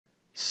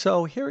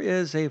So here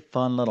is a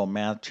fun little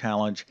math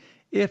challenge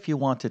if you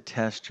want to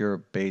test your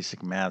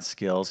basic math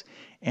skills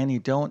and you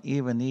don't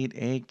even need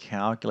a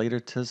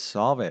calculator to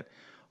solve it.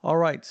 All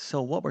right,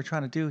 so what we're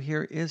trying to do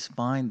here is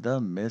find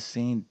the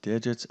missing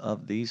digits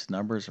of these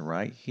numbers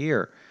right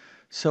here.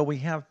 So we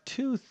have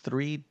two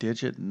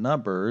three-digit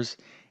numbers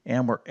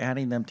and we're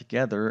adding them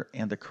together,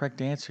 and the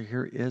correct answer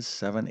here is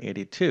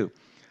 782.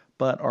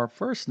 But our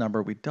first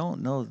number, we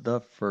don't know the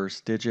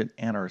first digit,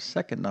 and our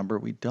second number,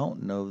 we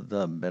don't know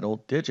the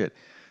middle digit.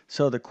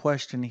 So the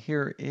question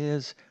here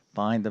is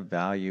find the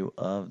value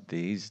of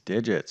these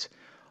digits.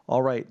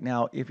 All right,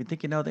 now if you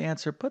think you know the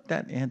answer, put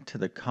that into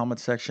the comment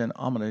section.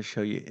 I'm going to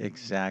show you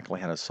exactly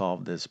how to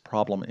solve this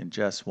problem in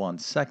just 1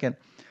 second.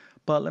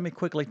 But let me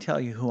quickly tell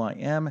you who I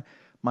am.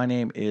 My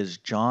name is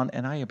John,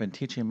 and I have been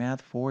teaching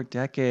math for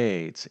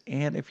decades.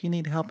 And if you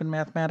need help in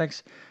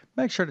mathematics,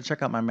 make sure to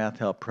check out my math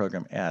help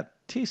program at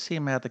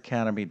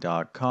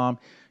tcmathacademy.com.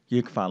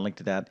 You can find a link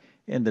to that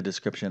in the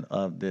description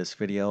of this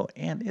video.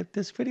 And if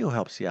this video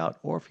helps you out,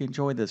 or if you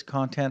enjoyed this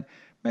content,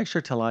 make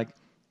sure to like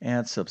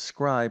and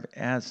subscribe,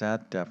 as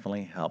that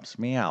definitely helps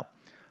me out.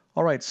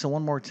 All right, so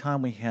one more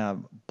time, we have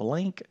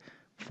blank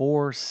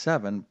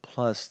 47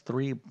 plus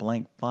 3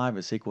 blank 5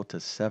 is equal to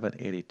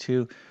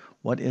 782.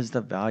 What is the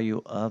value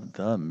of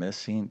the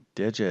missing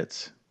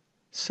digits?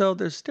 So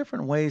there's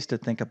different ways to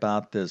think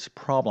about this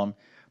problem,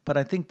 but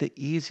I think the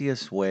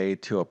easiest way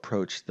to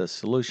approach the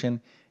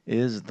solution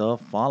is the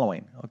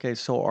following. Okay,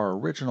 so our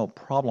original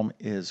problem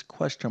is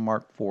question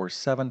mark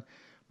 47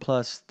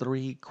 plus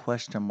 3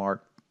 question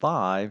mark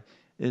 5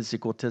 is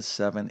equal to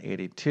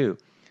 782.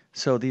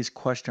 So these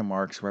question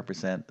marks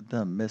represent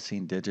the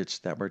missing digits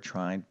that we're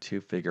trying to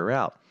figure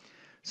out.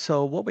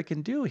 So what we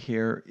can do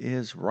here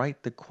is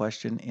write the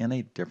question in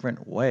a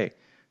different way.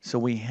 So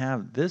we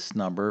have this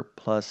number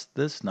plus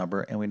this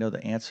number, and we know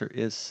the answer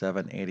is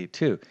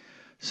 782.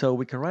 So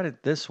we can write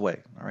it this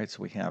way. All right,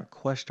 so we have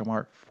question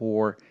mark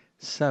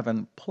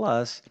 47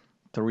 plus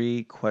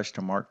 3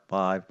 question mark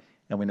 5,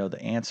 and we know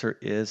the answer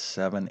is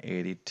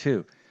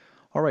 782.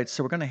 All right,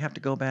 so we're going to have to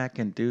go back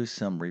and do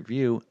some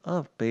review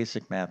of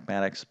basic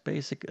mathematics,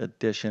 basic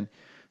addition.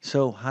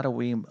 So how do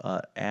we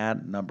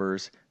add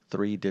numbers,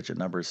 three-digit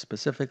numbers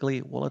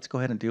specifically? Well, let's go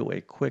ahead and do a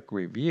quick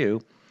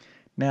review.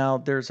 Now,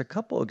 there's a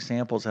couple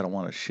examples that I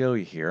want to show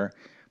you here,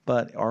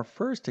 but our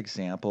first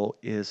example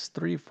is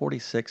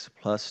 346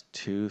 plus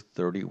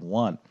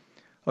 231.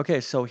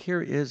 Okay, so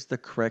here is the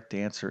correct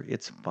answer.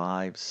 It's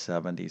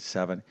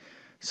 577.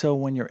 So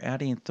when you're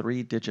adding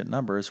three-digit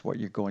numbers, what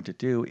you're going to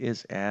do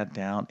is add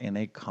down in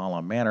a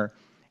column manner.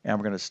 And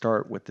we're going to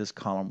start with this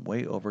column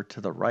way over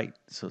to the right.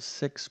 So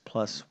 6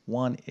 plus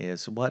 1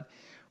 is what?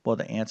 Well,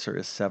 the answer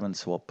is 7,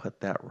 so we'll put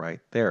that right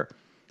there.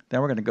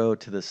 Then we're going to go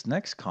to this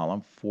next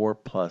column. 4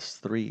 plus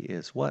 3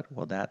 is what?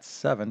 Well, that's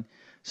 7,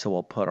 so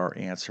we'll put our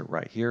answer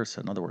right here.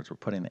 So in other words, we're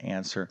putting the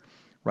answer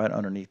right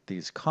underneath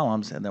these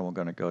columns, and then we're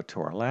going to go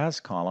to our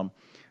last column,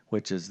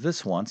 which is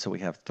this one. So we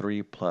have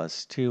 3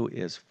 plus 2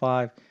 is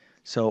 5.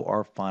 So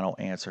our final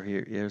answer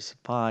here is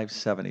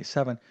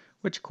 577,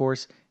 which of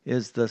course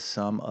is the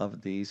sum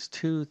of these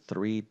two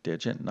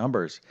three-digit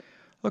numbers.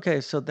 Okay,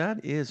 so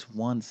that is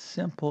one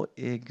simple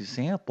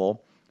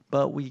example,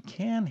 but we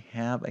can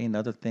have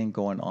another thing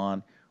going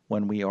on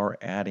when we are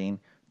adding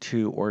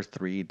two or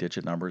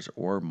three-digit numbers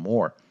or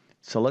more.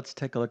 So let's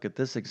take a look at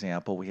this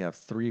example. We have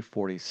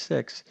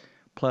 346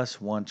 plus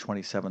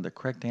 127. The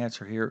correct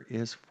answer here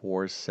is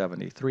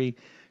 473,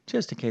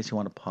 just in case you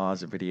want to pause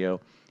the video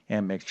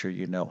and make sure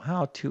you know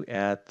how to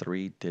add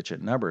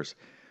three-digit numbers.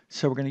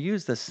 So we're going to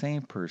use the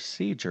same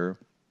procedure.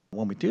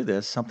 When we do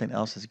this, something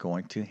else is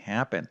going to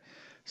happen.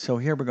 So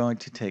here we're going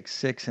to take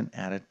 6 and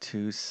add it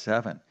to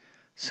 7.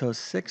 So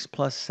 6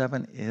 plus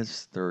 7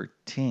 is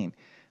 13.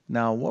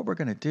 Now what we're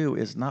going to do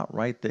is not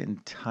write the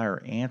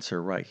entire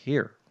answer right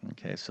here.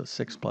 Okay, so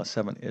 6 plus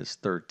 7 is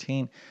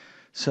 13.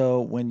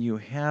 So when you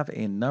have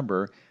a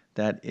number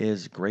that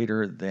is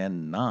greater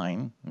than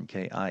 9,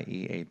 okay,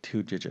 i.e. a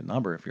two-digit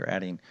number, if you're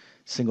adding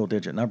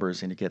single-digit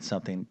numbers and you get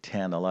something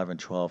 10, 11,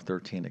 12,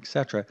 13,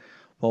 etc.,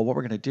 well, what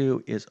we're going to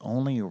do is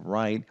only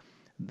write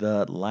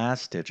the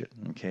last digit,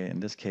 okay? In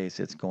this case,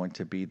 it's going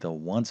to be the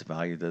ones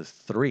value, the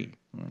 3,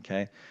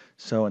 okay?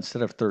 So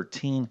instead of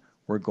 13,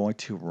 we're going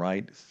to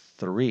write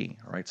 3,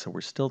 all right? So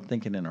we're still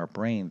thinking in our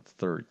brain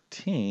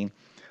 13,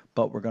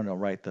 but we're going to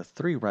write the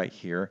 3 right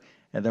here,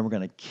 and then we're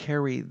going to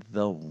carry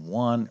the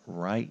 1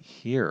 right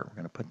here. We're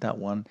going to put that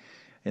 1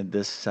 in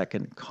this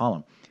second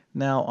column.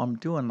 Now, I'm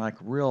doing like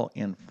real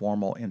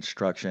informal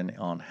instruction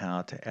on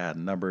how to add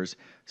numbers,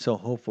 so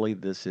hopefully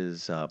this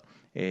is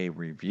a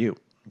review.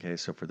 Okay,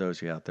 so for those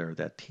of you out there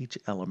that teach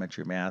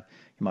elementary math,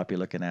 you might be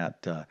looking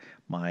at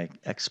my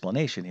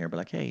explanation here, but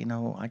like, hey, I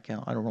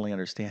don't really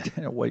understand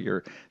what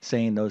you're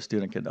saying. No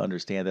student can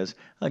understand this.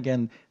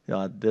 Again,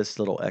 this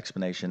little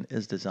explanation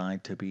is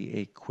designed to be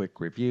a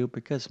quick review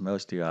because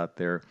most of you out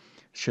there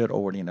should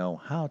already know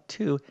how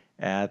to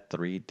add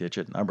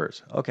three-digit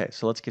numbers. Okay,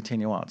 so let's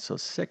continue on. So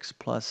 6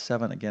 plus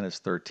 7 again is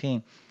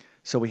 13.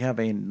 So we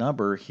have a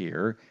number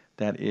here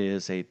that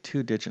is a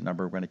two-digit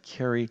number. We're going to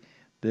carry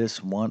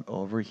this one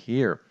over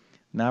here.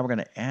 Now we're going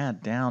to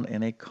add down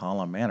in a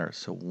column manner.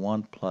 So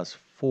 1 plus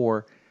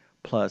 4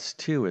 plus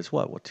 2 is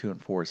what? Well, 2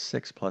 and 4 is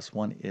 6 plus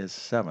 1 is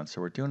 7.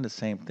 So we're doing the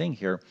same thing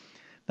here.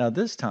 Now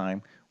this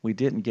time we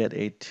didn't get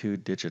a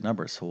two-digit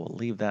number, so we'll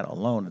leave that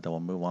alone and then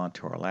we'll move on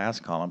to our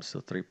last column. So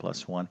 3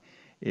 plus 1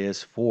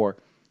 is 4.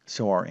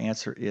 So our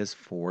answer is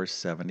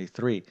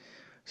 473.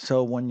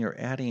 So when you're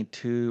adding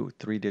two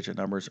three-digit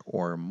numbers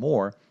or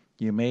more,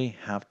 you may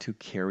have to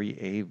carry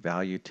a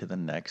value to the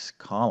next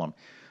column.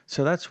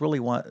 So that's really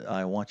what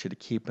I want you to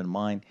keep in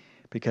mind,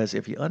 because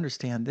if you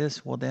understand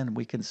this, well, then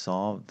we can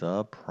solve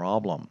the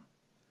problem.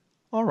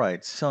 All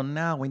right, so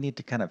now we need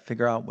to kind of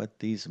figure out what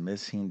these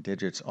missing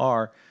digits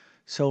are.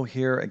 So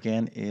here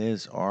again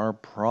is our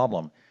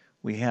problem.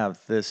 We have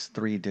this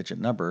three-digit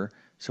number,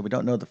 so we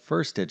don't know the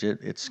first digit.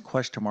 It's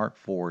question mark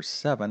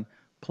 47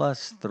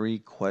 plus 3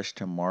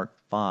 question mark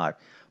 5.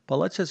 But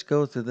let's just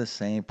go through the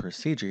same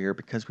procedure here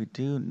because we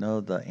do know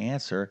the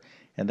answer,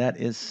 and that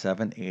is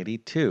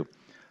 782.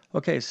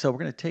 Okay, so we're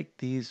going to take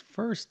these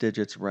first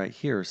digits right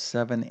here,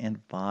 7 and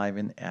 5,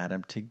 and add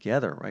them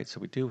together, right? So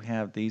we do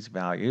have these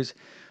values.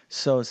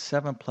 So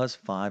 7 plus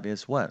 5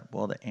 is what?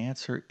 Well, the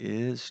answer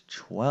is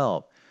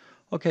 12.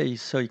 Okay,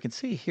 so you can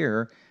see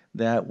here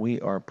that we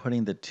are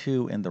putting the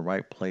 2 in the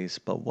right place,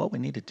 but what we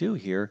need to do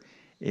here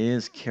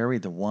is carry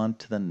the 1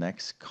 to the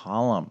next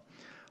column.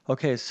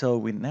 Okay, so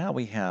now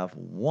we have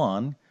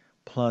 1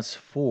 plus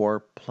 4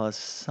 plus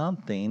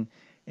something,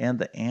 and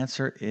the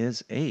answer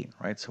is 8,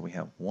 right? So we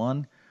have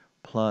 1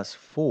 plus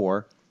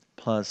 4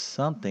 plus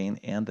something,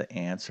 and the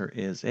answer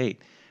is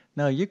 8.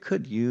 Now, you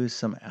could use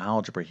some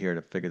algebra here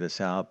to figure this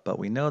out, but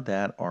we know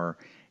that our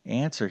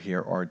answer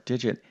here, our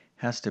digit,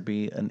 has to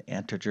be an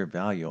integer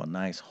value, a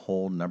nice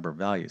whole number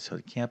value. So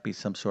it can't be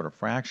some sort of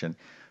fraction.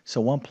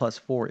 So 1 plus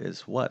 4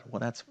 is what? Well,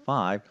 that's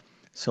 5.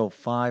 So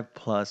 5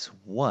 plus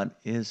what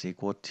is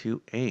equal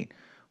to 8?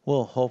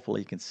 Well,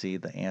 hopefully you can see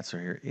the answer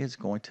here is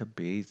going to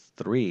be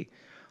 3.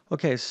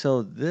 Okay,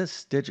 so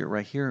this digit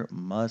right here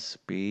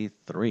must be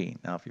 3.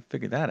 Now, if you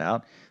figure that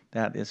out,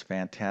 that is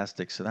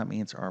fantastic. So that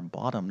means our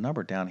bottom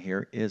number down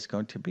here is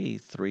going to be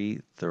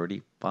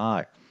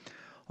 335.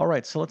 All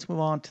right, so let's move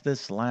on to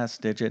this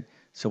last digit.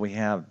 So we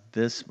have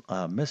this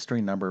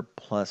mystery number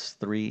plus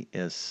 3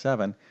 is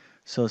 7.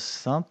 So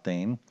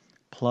something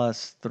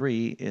plus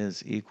 3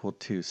 is equal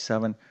to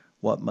 7.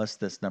 What must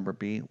this number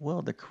be?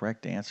 Well, the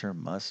correct answer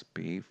must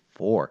be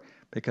 4,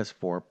 because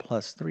 4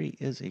 plus 3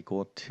 is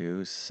equal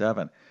to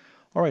 7.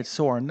 All right,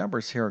 so our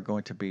numbers here are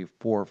going to be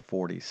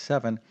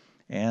 447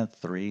 and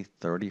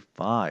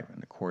 335.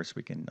 And of course,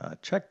 we can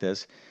check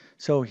this.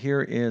 So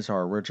here is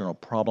our original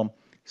problem.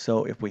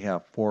 So if we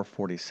have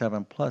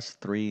 447 plus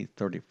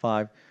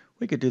 335,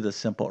 we could do the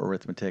simple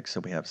arithmetic. So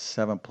we have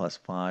 7 plus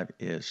 5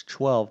 is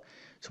 12.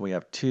 So we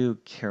have 2,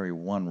 carry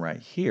 1 right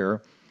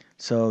here.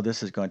 So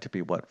this is going to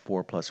be what?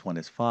 4 plus 1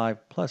 is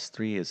 5, plus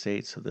 3 is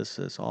 8. So this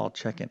is all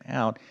checking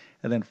out.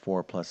 And then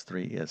 4 plus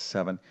 3 is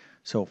 7.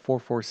 So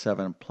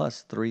 447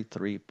 plus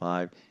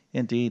 335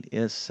 indeed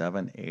is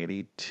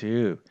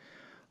 782.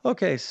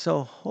 Okay,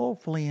 so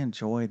hopefully you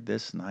enjoyed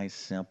this nice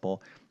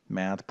simple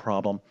math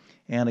problem.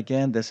 And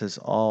again, this is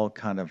all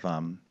kind of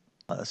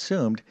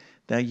assumed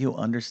that you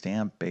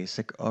understand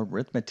basic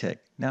arithmetic.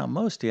 Now,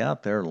 most of you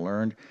out there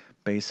learned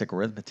basic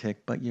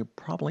arithmetic, but you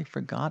probably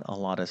forgot a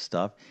lot of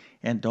stuff,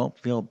 and don't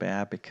feel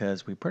bad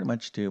because we pretty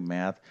much do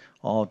math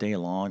all day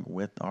long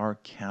with our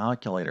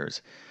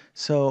calculators.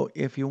 So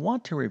if you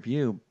want to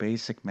review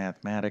basic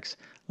mathematics,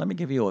 let me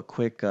give you a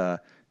quick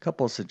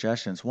couple of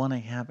suggestions. One, I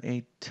have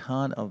a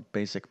ton of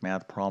basic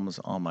math problems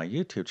on my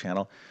YouTube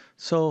channel,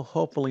 so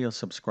hopefully you'll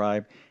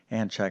subscribe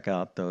and check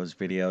out those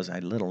videos. I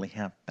literally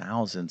have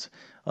thousands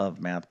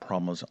of math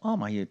problems on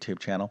my YouTube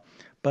channel.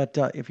 But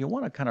if you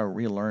want to kind of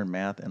relearn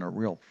math in a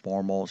real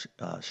formal,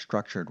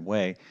 structured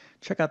way,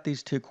 check out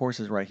these two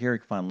courses right here. You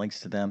can find links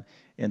to them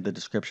in the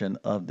description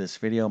of this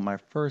video. My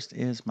first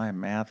is my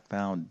Math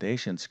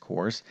Foundations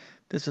course.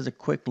 This is a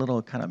quick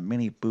little kind of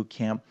mini boot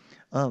camp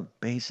of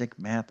basic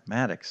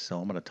mathematics. So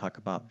I'm going to talk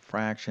about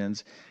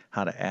fractions,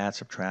 how to add,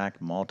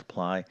 subtract,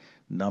 multiply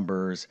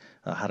numbers,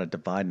 how to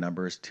divide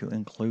numbers to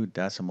include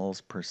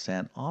decimals,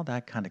 percent, all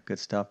that kind of good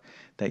stuff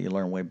that you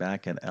learn way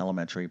back in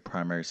elementary,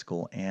 primary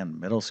school, and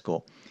middle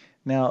school.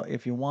 Now,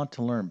 if you want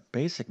to learn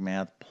basic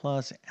math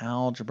plus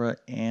algebra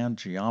and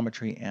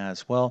geometry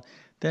as well,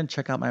 then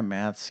check out my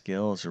Math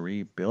Skills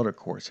Rebuilder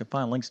course. You'll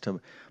find links to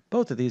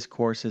both of these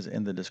courses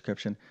in the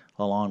description,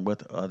 along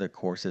with other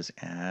courses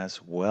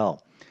as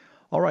well.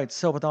 All right,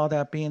 so with all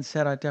that being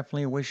said, I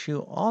definitely wish you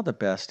all the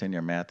best in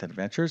your math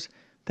adventures.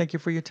 Thank you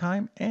for your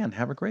time and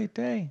have a great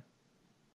day.